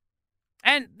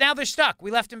 And now they're stuck.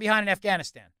 We left them behind in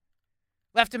Afghanistan.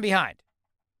 Left them behind.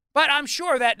 But I'm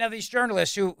sure that now these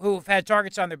journalists who've had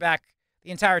targets on their back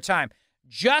the entire time,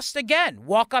 just again,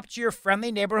 walk up to your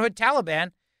friendly neighborhood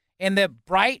Taliban in the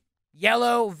bright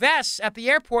yellow vests at the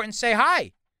airport and say,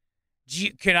 hi,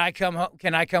 can I come home?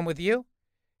 Can I come with you?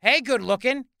 Hey, good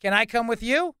looking. Can I come with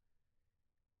you?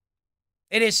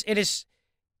 It is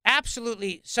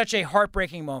absolutely such a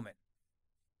heartbreaking moment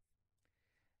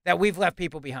that we've left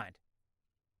people behind.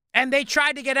 And they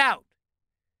tried to get out.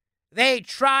 They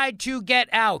tried to get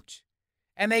out,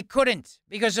 and they couldn't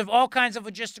because of all kinds of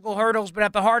logistical hurdles. But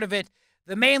at the heart of it,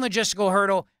 the main logistical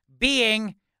hurdle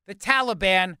being the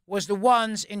Taliban was the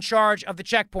ones in charge of the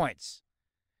checkpoints.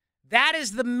 That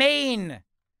is the main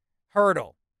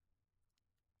hurdle.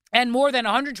 And more than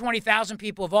 120,000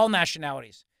 people of all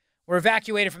nationalities were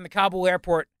evacuated from the Kabul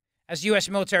airport as U.S.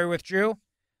 military withdrew,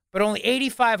 but only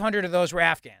 8,500 of those were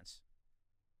Afghans.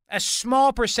 A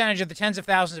small percentage of the tens of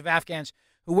thousands of Afghans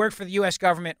who worked for the U.S.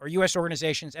 government or U.S.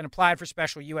 organizations and applied for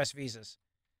special U.S. visas.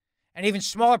 An even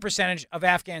smaller percentage of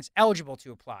Afghans eligible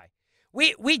to apply.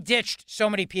 We ditched so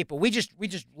many people. We just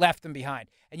left them behind.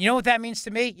 And you know what that means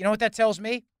to me? You know what that tells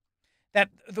me? That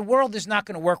the world is not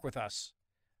going to work with us.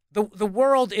 The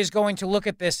world is going to look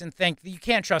at this and think that you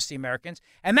can't trust the Americans.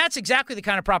 And that's exactly the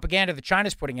kind of propaganda that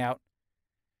China's putting out.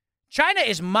 China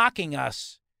is mocking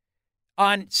us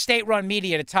on state-run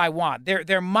media to Taiwan.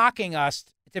 They're mocking us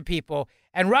to people,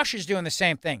 and Russia's doing the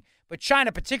same thing. But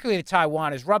China, particularly to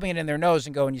Taiwan, is rubbing it in their nose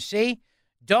and going, you see,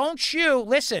 don't you,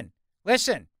 listen,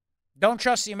 don't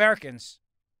trust the Americans.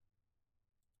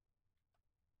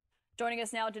 Joining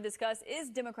us now to discuss is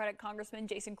Democratic Congressman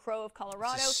Jason Crow of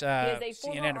Colorado. This is, he is a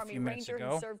former CNN Army Ranger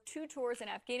who served 2 tours in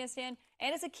Afghanistan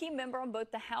and is a key member on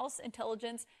both the House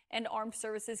Intelligence and Armed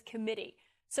Services Committee.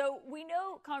 So we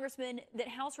know, Congressman, that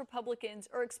House Republicans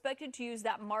are expected to use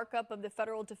that markup of the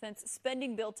federal defense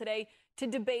spending bill today to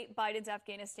debate Biden's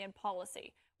Afghanistan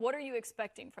policy. What are you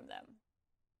expecting from them?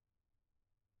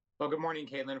 Well, good morning,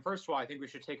 Caitlin. First of all, I think we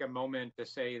should take a moment to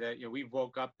say that we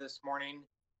woke up this morning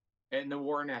and the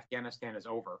war in Afghanistan is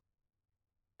over.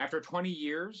 After 20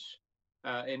 years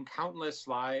and countless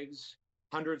lives,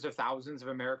 hundreds of thousands of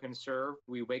Americans served,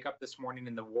 we wake up this morning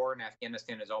and the war in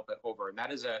Afghanistan is over. And that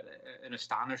is an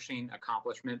astonishing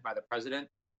accomplishment by the president.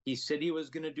 He said he was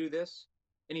going to do this,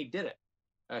 and he did it.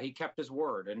 He kept his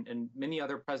word, and many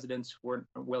other presidents weren't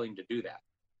willing to do that.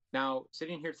 Now,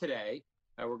 sitting here today,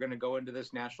 we're going to go into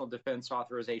this National Defense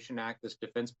Authorization Act, this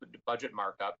defense budget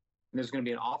markup, and there's going to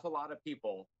be an awful lot of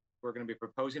people who are going to be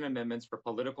proposing amendments for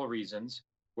political reasons.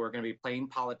 We're going to be playing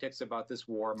politics about this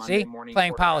war Monday morning.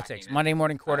 Playing politics, Monday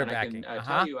morning quarterbacking. And I can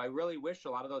tell you, I really wish a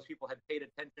lot of those people had paid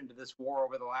attention to this war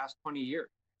over the last 20 years.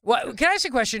 Well, can I ask a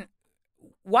question?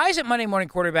 Why is it Monday morning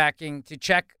quarterbacking to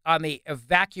check on the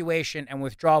evacuation and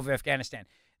withdrawal of Afghanistan?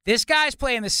 This guy's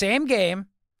playing the same game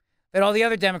that all the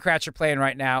other Democrats are playing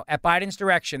right now at Biden's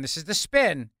direction. This is the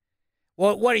spin.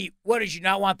 Well, what did you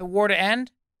not want the war to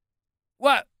end?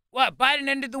 What? Biden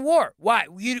ended the war. Why?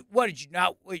 What did you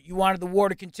not? You wanted the war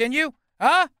to continue?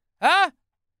 Huh?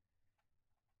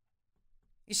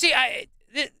 You see,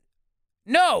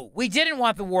 no, we didn't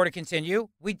want the war to continue.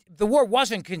 The war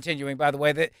wasn't continuing, by the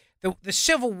way. The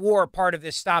Civil War part of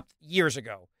this stopped years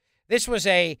ago. This was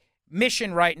a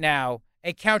mission right now.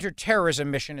 A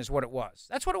counterterrorism mission is what it was.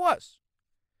 That's what it was.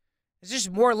 There's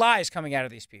just more lies coming out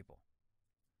of these people.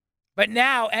 But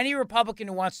now, any Republican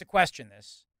who wants to question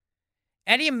this,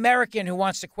 any American who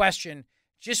wants to question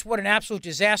just what an absolute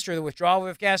disaster the withdrawal of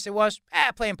Afghanistan was,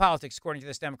 playing politics, according to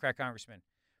this Democrat congressman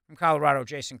from Colorado,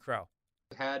 Jason Crow.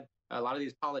 Had a lot of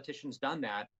these politicians done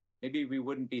that, maybe we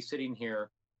wouldn't be sitting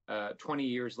here 20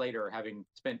 years later having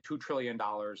spent $2 trillion,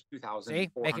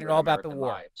 2,400 making it all about the war.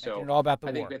 Lives. So making it all about the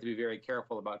war. I think we have to be very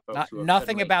careful about folks who have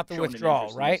nothing about the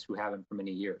withdrawal, right? Who haven't for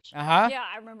many years. Yeah,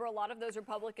 I remember a lot of those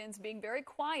Republicans being very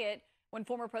quiet when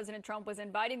former President Trump was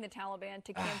inviting the Taliban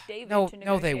to Camp David to negotiate.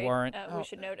 No, they weren't. We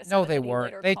should notice. No, they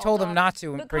weren't. They told them not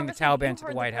to bring the Taliban to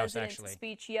the White House, actually.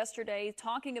 Speech yesterday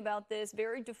talking about this,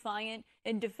 very defiant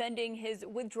and defending his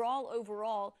withdrawal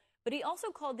overall. But he also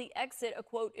called the exit a,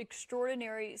 quote,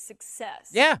 extraordinary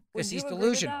success. Yeah, because he's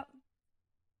delusional.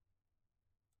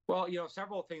 Well,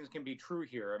 several things can be true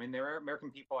here. I mean, there are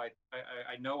American people I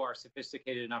know are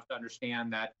sophisticated enough to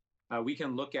understand that we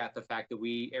can look at the fact that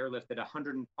we airlifted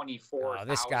 124,000. Oh,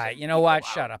 this guy. You know what?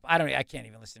 Shut up. I can't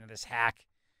even listen to this hack.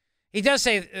 He does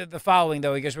say the following,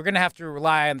 though. He goes, we're going to have to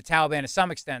rely on the Taliban to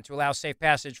some extent to allow safe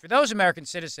passage for those American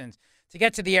citizens to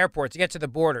get to the airport, to get to the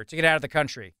border, to get out of the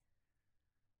country.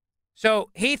 So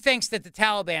he thinks that the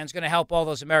Taliban is going to help all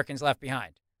those Americans left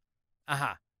behind.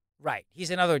 Right. He's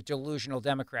another delusional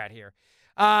Democrat here.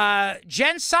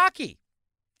 Jen Psaki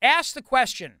asked the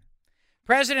question.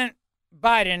 President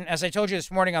Biden, as I told you this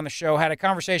morning on the show, had a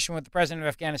conversation with the president of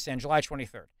Afghanistan July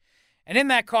 23rd. And in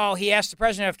that call, he asked the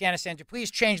president of Afghanistan to please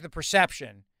change the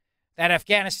perception that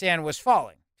Afghanistan was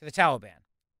falling to the Taliban.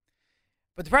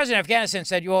 But the president of Afghanistan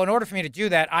said, well, in order for me to do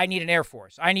that, I need an air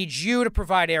force. I need you to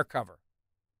provide air cover.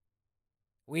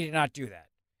 We did not do that.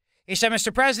 He said,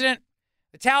 Mr. President,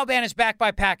 the Taliban is backed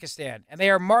by Pakistan, and they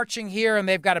are marching here, and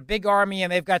they've got a big army,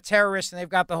 and they've got terrorists, and they've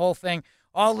got the whole thing,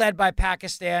 all led by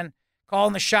Pakistan,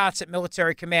 calling the shots at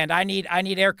military command. I need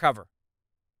air cover.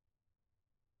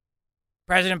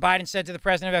 President Biden said to the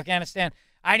president of Afghanistan,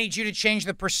 I need you to change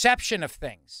the perception of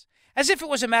things. As if it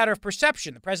was a matter of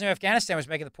perception. The president of Afghanistan was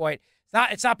making the point,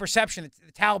 it's not perception that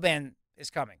the Taliban is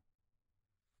coming.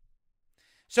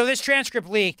 So this transcript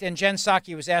leaked, and Jen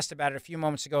Psaki was asked about it a few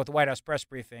moments ago at the White House press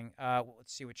briefing.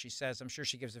 Let's see what she says. I'm sure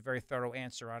she gives a very thorough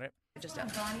answer on it. I just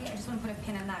want to put a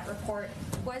pin in that report.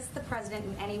 Was the president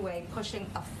in any way pushing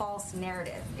a false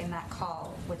narrative in that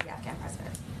call with the Afghan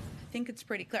president? think it's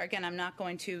pretty clear. Again, I'm not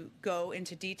going to go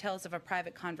into details of a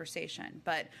private conversation,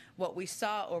 but what we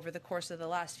saw over the course of the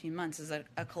last few months is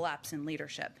a collapse in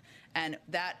leadership. And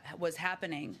that was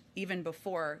happening even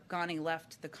before Ghani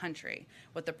left the country.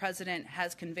 What the president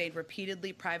has conveyed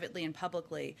repeatedly, privately, and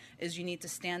publicly is you need to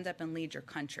stand up and lead your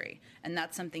country. And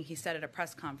that's something he said at a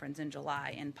press conference in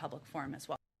July in public forum as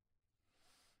well.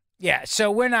 Yeah, so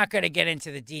we're not going to get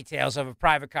into the details of a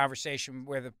private conversation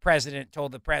where the president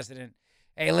told the president,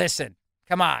 hey, listen,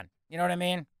 come on. You know what I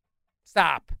mean?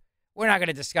 Stop. We're not going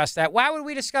to discuss that. Why would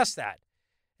we discuss that?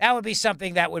 That would be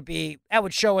something that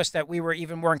would show us that we were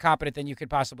even more incompetent than you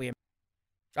could possibly imagine.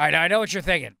 All right, now I know what you're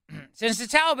thinking. Since the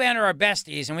Taliban are our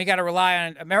besties and we got to rely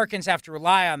on, Americans have to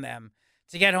rely on them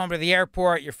to get home to the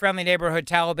airport, your friendly neighborhood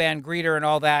Taliban greeter and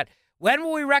all that, when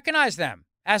will we recognize them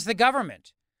as the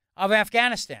government of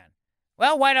Afghanistan?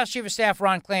 Well, White House Chief of Staff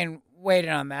Ron Klain weighed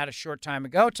in on that a short time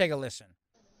ago. Take a listen.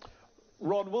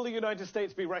 Ron, will the United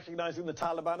States be recognizing the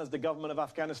Taliban as the government of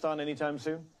Afghanistan anytime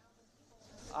soon?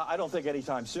 I don't think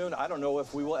anytime soon. I don't know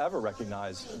if we will ever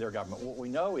recognize their government. What we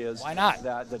know is Why not?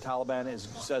 that the Taliban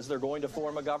says they're going to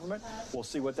form a government. We'll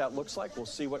see what that looks like. We'll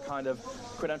see what kind of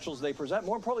credentials they present.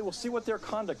 More importantly, we'll see what their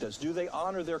conduct is. Do they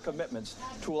honor their commitments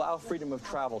to allow freedom of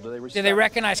travel? Do they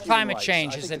recognize climate rights?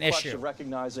 change as an issue?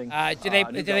 Recognizing, do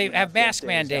they have mask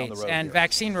mandates and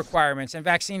vaccine requirements and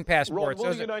vaccine passports?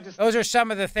 Those are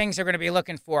some of the things they're going to be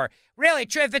looking for. Really,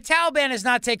 if the Taliban does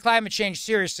not take climate change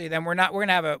seriously, then we're going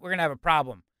to have a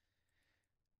problem.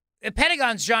 The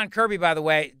Pentagon's John Kirby, by the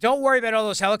way, don't worry about all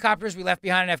those helicopters we left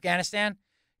behind in Afghanistan.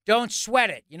 Don't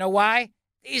sweat it. You know why?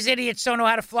 These idiots don't know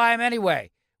how to fly them anyway.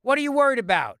 What are you worried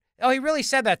about? Oh, he really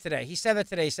said that today. He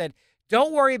said,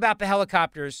 don't worry about the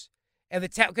helicopters. And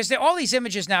because all these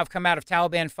images now have come out of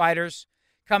Taliban fighters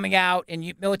coming out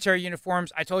in military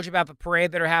uniforms. I told you about the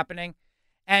parade that are happening.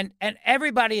 And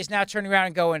everybody is now turning around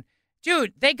and going,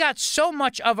 dude, they got so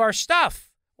much of our stuff.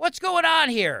 What's going on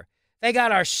here? They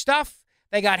got our stuff.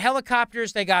 They got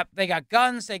helicopters, they got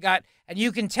guns, and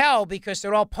you can tell because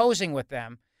they're all posing with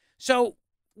them. So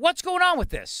what's going on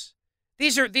with this?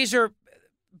 These are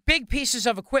big pieces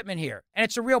of equipment here, and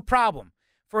it's a real problem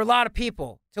for a lot of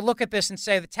people to look at this and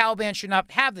say the Taliban should not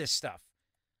have this stuff.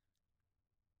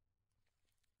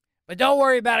 But don't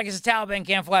worry about it because the Taliban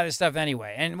can't fly this stuff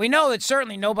anyway. And we know that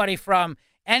certainly nobody from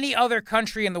any other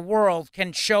country in the world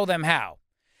can show them how.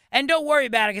 And don't worry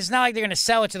about it, because it's not like they're going to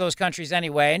sell it to those countries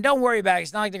anyway. And don't worry about it,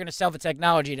 it's not like they're going to sell the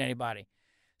technology to anybody.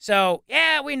 So,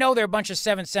 yeah, we know they're a bunch of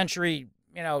 7th century,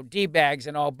 D-bags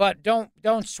and all, but don't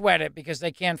sweat it because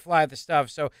they can't fly the stuff.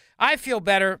 So I feel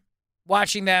better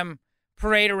watching them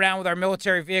parade around with our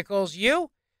military vehicles.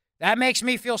 That makes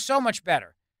me feel so much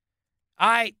better.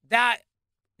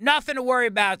 Nothing to worry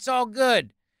about. It's all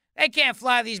good. They can't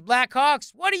fly these Black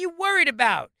Hawks. What are you worried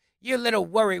about? You little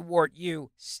worrywart,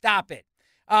 you. Stop it.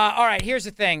 All right, here's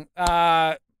the thing.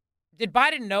 Did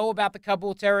Biden know about the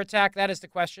Kabul terror attack? That is the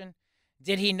question.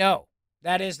 Did he know?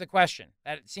 That is the question.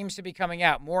 That seems to be coming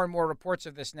out. More and more reports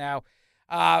of this now.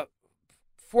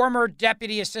 Former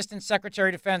Deputy Assistant Secretary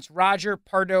of Defense Roger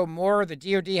Pardo Moore, the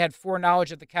DOD had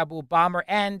foreknowledge of the Kabul bomber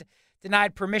and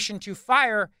denied permission to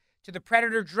fire to the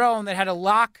Predator drone that had a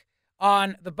lock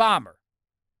on the bomber.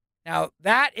 Now,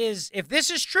 that is, if this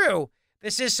is true,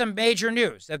 this is some major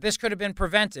news, that this could have been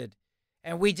prevented.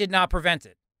 And we did not prevent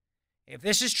it. If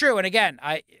this is true, and again,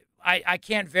 I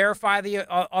can't verify the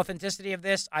authenticity of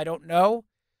this. I don't know.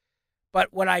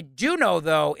 But what I do know,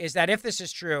 though, is that if this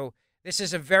is true, this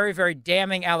is a very, very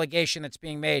damning allegation that's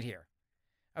being made here.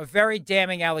 A very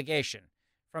damning allegation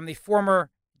from the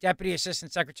former Deputy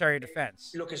Assistant Secretary of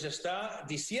Defense. Lo que se está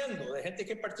diciendo de gente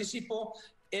que participó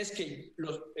es que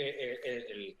el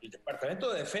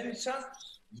Departamento de Defensa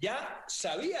ya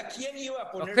sabía quién iba a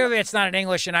poner. Well, clearly it's not in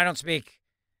English, and I don't speak,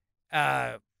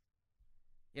 whatever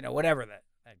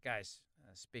that guy's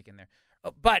speaking there.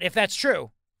 But if that's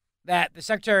true, that the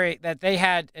secretary, that they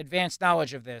had advanced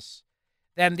knowledge of this,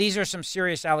 then these are some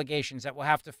serious allegations that we'll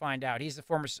have to find out. He's the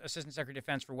former Assistant Secretary of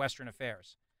Defense for Western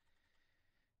Affairs.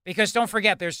 Because don't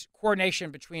forget, there's coordination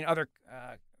between other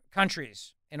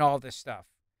countries in all this stuff.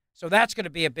 So that's going to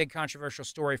be a big controversial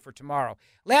story for tomorrow.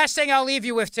 Last thing I'll leave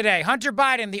you with today, Hunter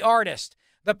Biden, the artist,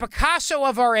 the Picasso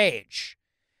of our age.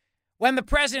 When the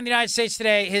president of the United States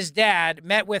today, his dad,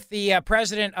 met with the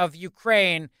president of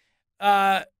Ukraine,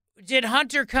 did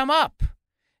Hunter come up?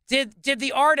 Did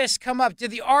the artist come up?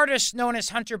 Did the artist known as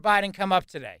Hunter Biden come up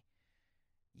today?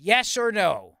 Yes or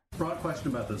no? Broad question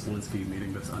about the Zelensky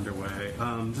meeting that's underway.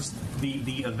 Just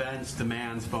the events,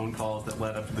 demands, phone calls that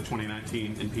led up to the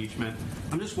 2019 impeachment.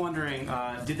 I'm just wondering,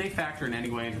 did they factor in any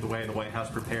way into the way the White House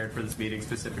prepared for this meeting,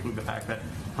 specifically the fact that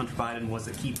Hunter Biden was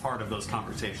a key part of those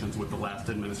conversations with the last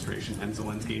administration and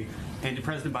Zelensky? And did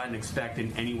President Biden expect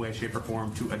in any way, shape, or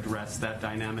form to address that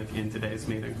dynamic in today's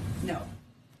meeting? No.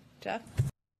 Jeff?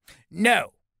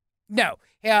 No.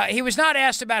 He was not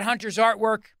asked about Hunter's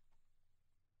artwork.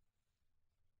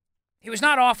 He was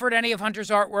not offered any of Hunter's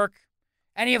artwork,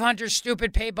 any of Hunter's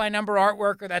stupid paid-by-number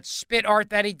artwork or that spit art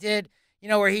that he did,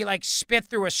 where he, spit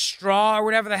through a straw or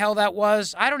whatever the hell that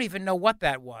was. I don't even know what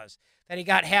that was that he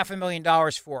got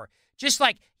 $500,000 for. Just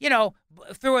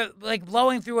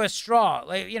blowing through a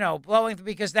straw, blowing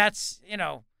because that's,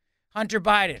 Hunter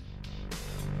Biden.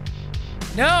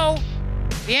 No.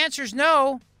 The answer is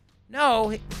no.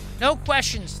 No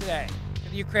questions today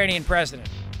to the Ukrainian president.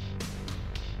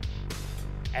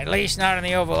 At least not in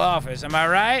the Oval Office. Am I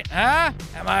right? Huh?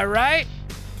 Am I right?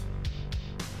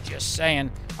 Just saying.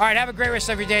 All right, have a great rest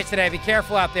of your day today. Be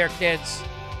careful out there, kids.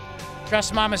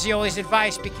 Trust Mama Zioli's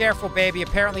advice. Be careful, baby.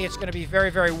 Apparently it's going to be very,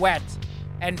 very wet.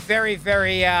 And very,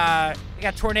 very, we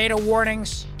got tornado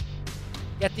warnings.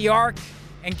 Get the Ark.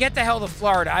 And get the hell to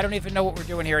Florida. I don't even know what we're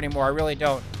doing here anymore. I really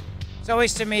don't. It's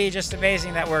always, to me, just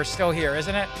amazing that we're still here,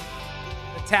 isn't it?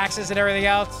 The taxes and everything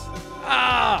else.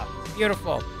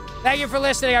 Beautiful. Thank you for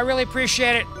listening. I really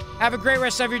appreciate it. Have a great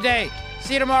rest of your day.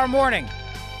 See you tomorrow morning.